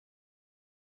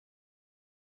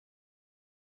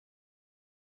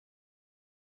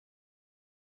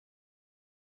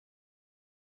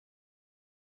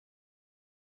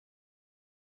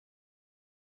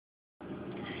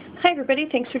Hi everybody,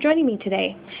 thanks for joining me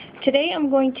today. Today I'm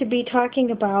going to be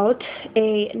talking about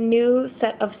a new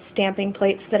set of stamping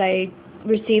plates that I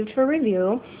received for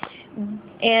review,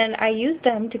 and I used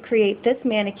them to create this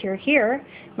manicure here,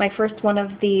 my first one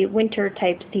of the winter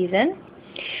type season.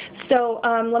 So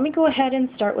let me go ahead and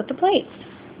start with the plates.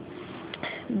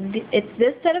 It's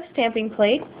this set of stamping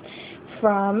plates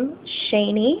from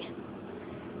SHANY.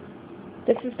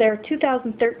 This is their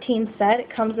 2013 set.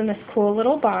 It comes in this cool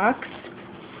little box.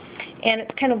 And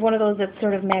it's kind of one of those that's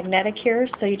sort of magnetic here,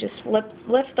 so you just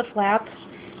lift the flap,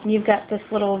 and you've got this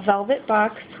little velvet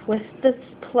box with this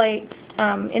plate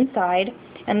inside,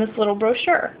 and this little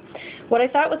brochure. What I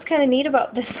thought was kind of neat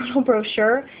about this little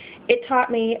brochure, it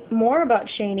taught me more about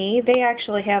SHANY. They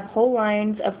actually have whole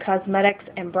lines of cosmetics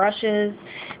and brushes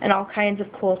and all kinds of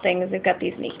cool things. They've got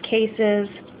these neat cases.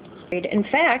 In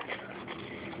fact,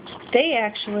 they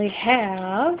actually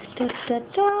have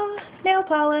nail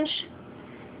polish.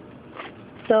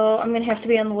 So I'm going to have to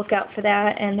be on the lookout for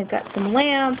that, and they've got some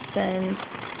lamps, and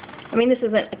I mean, this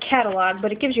isn't a catalog,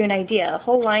 but it gives you an idea.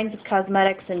 Whole lines of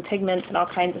cosmetics and pigments and all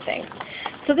kinds of things.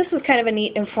 So this was kind of a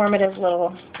neat, informative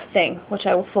little thing, which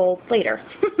I will fold later.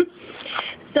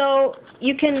 So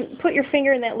you can put your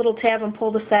finger in that little tab and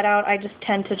pull the set out. I just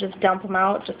tend to just dump them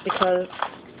out just because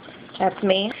that's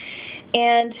me.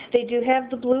 And they do have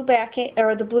the blue backing,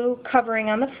 or the blue covering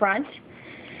on the front.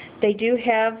 They do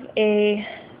have a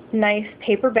nice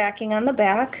paper backing on the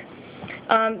back.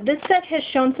 This set has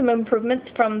shown some improvements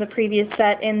from the previous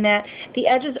set in that the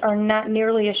edges are not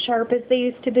nearly as sharp as they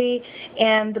used to be,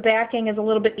 and the backing is a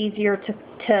little bit easier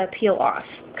to peel off.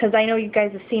 Because I know you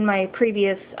guys have seen my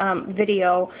previous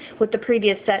video with the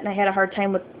previous set, and I had a hard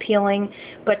time with peeling,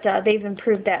 but they've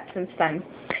improved that since then.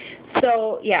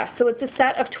 So yeah, so it's a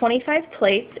set of 25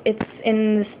 plates. It's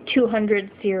in this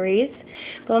 200 series.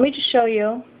 But let me just show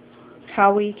you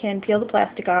how we can peel the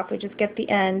plastic off. We just get the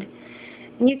end.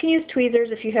 And you can use tweezers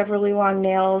if you have really long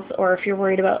nails or if you're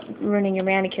worried about ruining your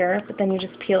manicure, but then you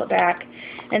just peel it back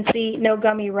and see no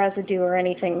gummy residue or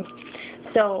anything.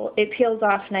 So it peels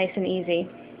off nice and easy.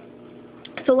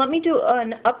 So let me do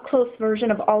an up-close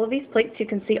version of all of these plates so you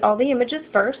can see all the images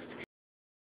first.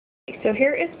 So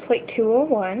here is plate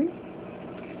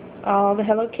 201. All the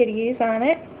Hello Kitties on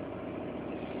it.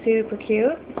 Super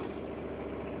cute.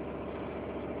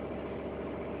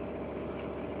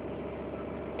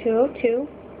 .202,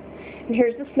 and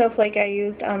here's the snowflake I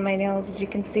used on my nails, as you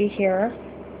can see here.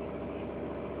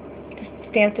 Just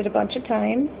stamped it a bunch of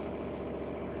times.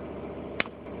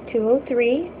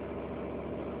 203,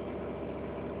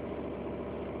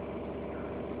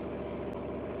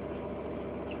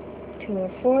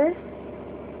 .204,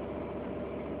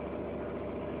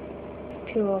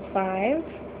 205,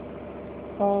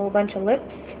 whole bunch of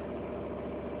lips.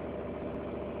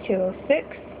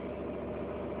 206.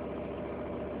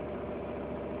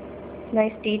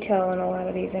 Nice detail in a lot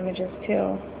of these images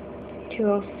too.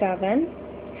 207.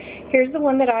 Here's the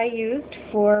one that I used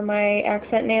for my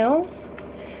accent nails.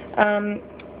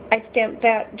 I stamped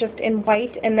that just in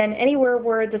white, and then anywhere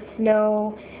where the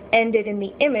snow ended in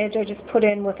the image, I just put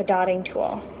in with a dotting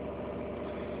tool.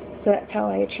 So that's how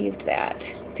I achieved that.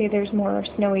 See, there's more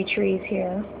snowy trees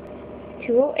here.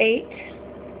 208.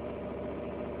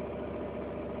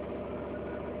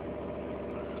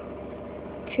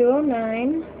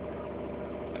 209.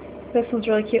 This one's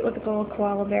really cute with the little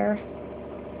koala bear.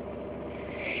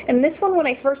 And this one, when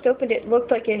I first opened it,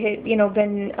 looked like it had, you know,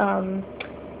 been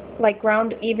like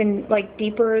ground even like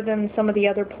deeper than some of the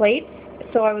other plates.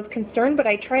 So I was concerned, but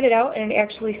I tried it out and it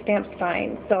actually stamps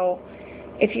fine. So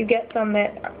if you get some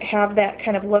that have that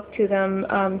kind of look to them,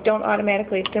 don't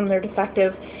automatically assume they're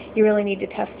defective. You really need to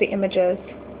test the images,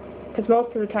 because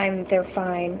most of the time they're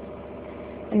fine.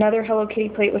 Another Hello Kitty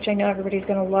plate, which I know everybody's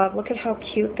going to love. Look at how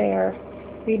cute they are.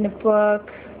 Reading a book.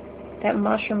 That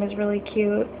mushroom is really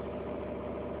cute.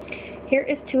 Here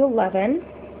is 211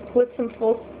 with some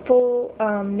full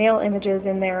nail images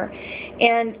in there.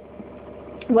 And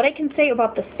what I can say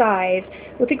about the size,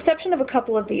 with the exception of a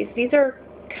couple of these are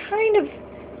kind of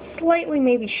slightly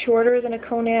maybe shorter than a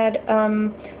Conad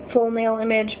full nail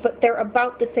image, but they're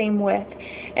about the same width.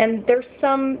 And there's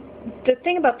the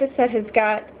thing about this set has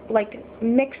got like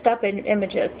mixed up in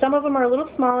images. Some of them are a little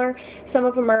smaller, some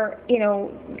of them are, you know,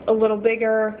 a little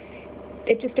bigger.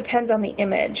 It just depends on the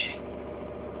image.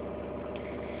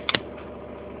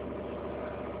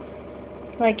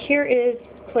 Like here is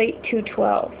plate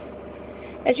 212.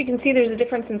 As you can see, there's a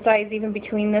difference in size even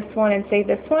between this one and say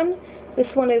this one. This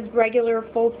one is regular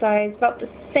full size, about the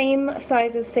same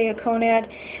size as say a Conad,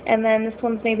 and then this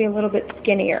one's maybe a little bit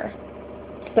skinnier.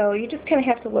 So you just kind of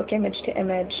have to look image to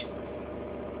image.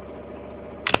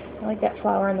 I like that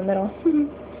flower in the middle.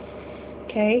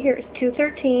 Okay, here's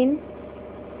 213.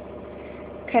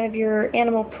 Kind of your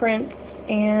animal prints,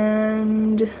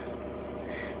 and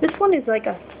this one is like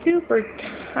a super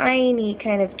tiny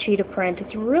kind of cheetah print.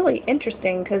 It's really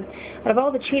interesting because out of all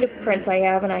the cheetah prints I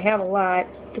have, and I have a lot,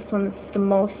 this one's the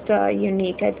most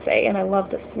unique, I'd say, and I love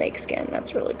the snake skin.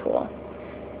 That's really cool.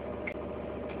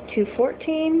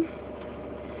 214.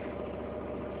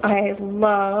 I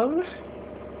love,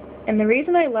 and the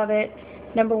reason I love it,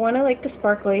 number one, I like the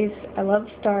sparklies, I love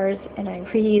stars, and I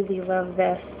really love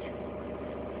this.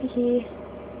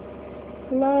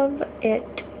 Love it.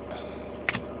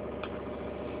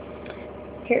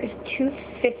 Here's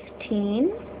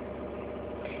 215.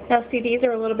 Now see, these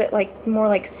are a little bit like more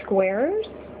like squares,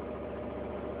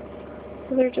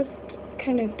 so they're just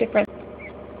kind of different.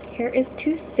 Here is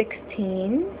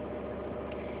 216.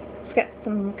 It's got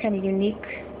some kind of unique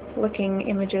looking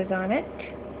images on it.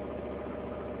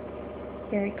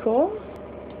 Very cool.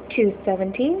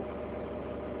 217.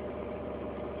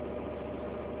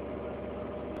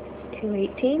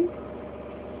 218.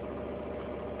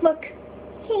 Look.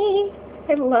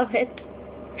 I love it.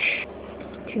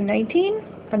 219.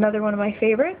 Another one of my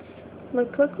favorites.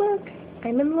 Look, look, look.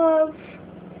 I'm in love.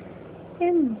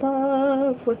 In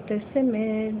love with this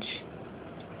image.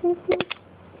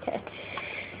 Okay.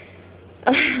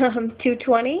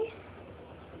 220.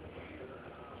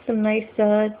 Some nice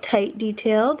tight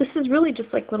detail. This is really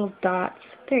just like little dots.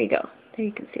 There you go. There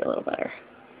you can see a little better.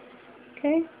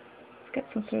 Okay. It's got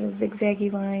some sort of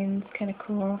zigzaggy lines. Kind of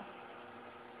cool.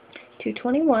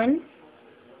 221.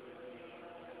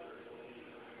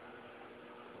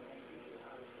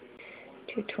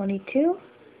 222.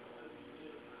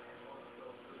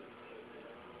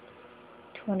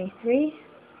 23.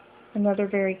 Another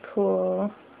very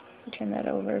cool. I'll turn that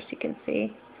over so you can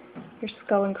see your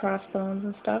skull and crossbones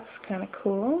and stuff. Kind of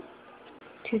cool.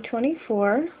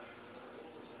 224.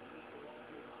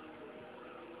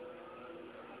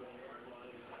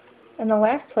 And the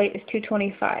last plate is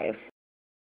 225.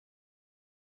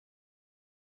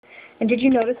 And did you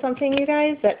notice something, you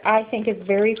guys, that I think is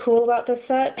very cool about this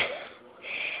set?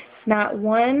 Not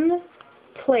one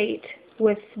plate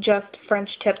with just French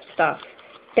tip stuff.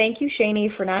 Thank you, SHANY,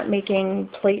 for not making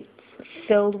plates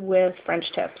filled with French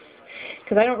tips,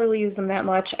 because I don't really use them that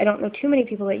much. I don't know too many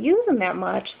people that use them that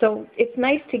much, so it's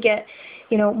nice to get,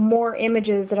 you know, more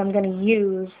images that I'm going to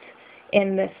use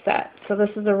in this set. So this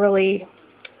is a really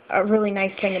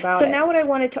nice thing about it. So now what I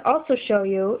wanted to also show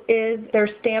you is their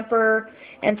stamper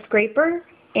and scraper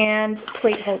and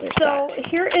plate holder set. So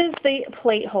here is the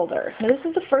plate holder. Now, this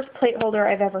is the first plate holder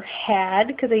I've ever had,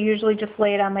 because I usually just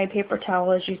lay it on my paper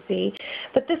towel, as you see.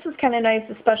 But this is kind of nice,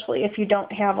 especially if you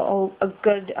don't have a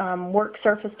good work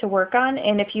surface to work on,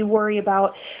 and if you worry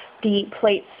about the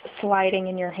plates sliding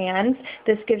in your hands.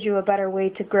 This gives you a better way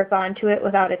to grip onto it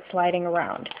without it sliding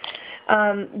around.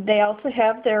 They also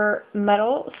have their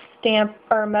metal stamp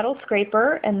or metal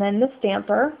scraper, and then the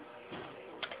stamper.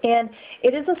 And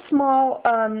it is a small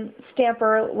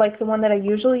stamper like the one that I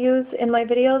usually use in my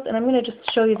videos, and I'm going to just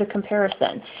show you the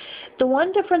comparison. The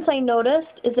one difference I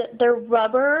noticed is that their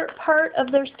rubber part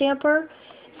of their stamper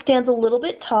stands a little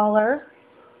bit taller,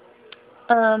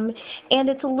 and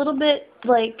it's a little bit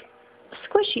like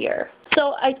squishier.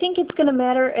 So I think it's going to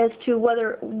matter as to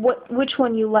which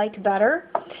one you like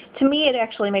better. To me, it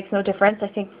actually makes no difference. I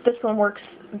think this one works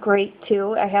great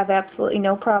too. I have absolutely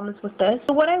no problems with this.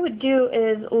 So what I would do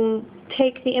is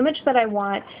take the image that I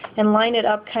want and line it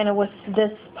up kind of with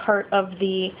this part of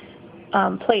the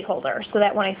plate holder, so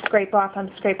that when I scrape off, I'm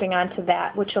scraping onto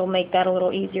that, which will make that a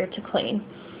little easier to clean.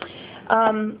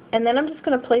 And then I'm just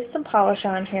going to place some polish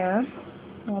on here.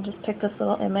 I'll just pick this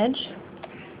little image.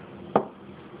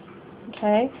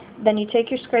 Okay, then you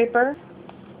take your scraper,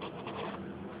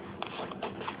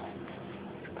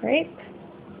 scrape,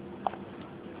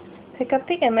 pick up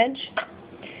the image,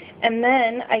 and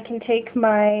then I can take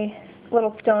my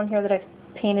little stone here that I've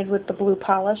painted with the blue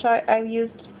polish I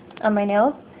used on my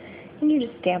nails, and you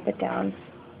just stamp it down.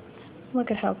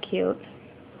 Look at how cute.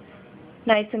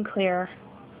 Nice and clear.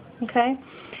 Okay?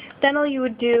 Then all you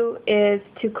would do is,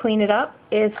 to clean it up,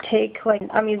 is take, like,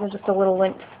 I'm using just a little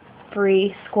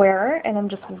lint-free square, and I'm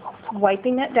just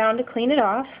wiping that down to clean it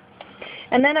off.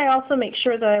 And then I also make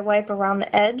sure that I wipe around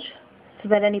the edge so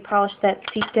that any polish that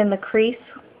seeped in the crease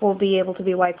will be able to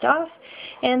be wiped off.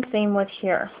 And same with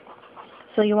here.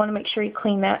 So you want to make sure you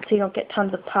clean that so you don't get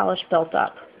tons of polish built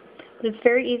up. But it's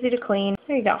very easy to clean.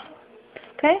 There you go.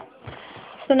 Okay?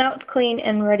 So now it's clean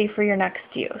and ready for your next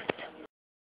use.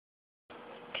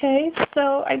 Okay,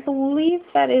 so I believe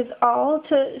that is all.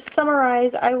 To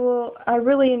summarize, I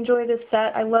really enjoy this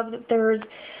set. I love that there's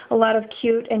a lot of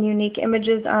cute and unique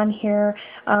images on here.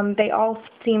 They all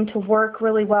seem to work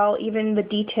really well, even the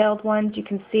detailed ones. You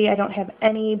can see I don't have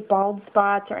any bald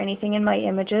spots or anything in my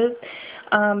images.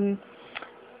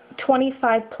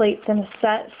 25 plates in a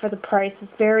set for the price is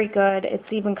very good. It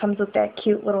even comes with that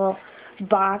cute little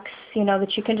box, you know,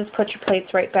 that you can just put your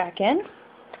plates right back in,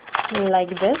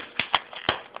 like this.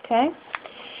 Okay,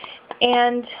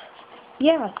 and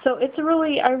yeah, so it's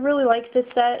I really like this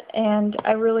set, and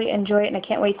I really enjoy it, and I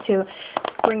can't wait to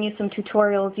bring you some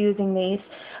tutorials using these.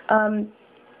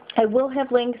 I will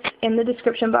have links in the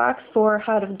description box for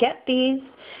how to get these,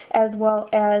 as well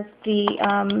as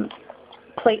the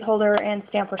plate holder and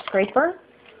stamper scraper.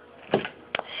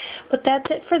 But that's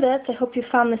it for this. I hope you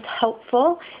found this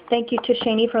helpful. Thank you to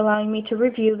SHANY for allowing me to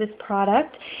review this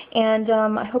product. And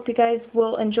I hope you guys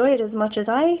will enjoy it as much as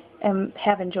I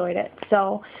have enjoyed it.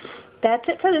 So that's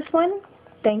it for this one.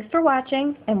 Thanks for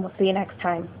watching, and we'll see you next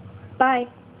time. Bye.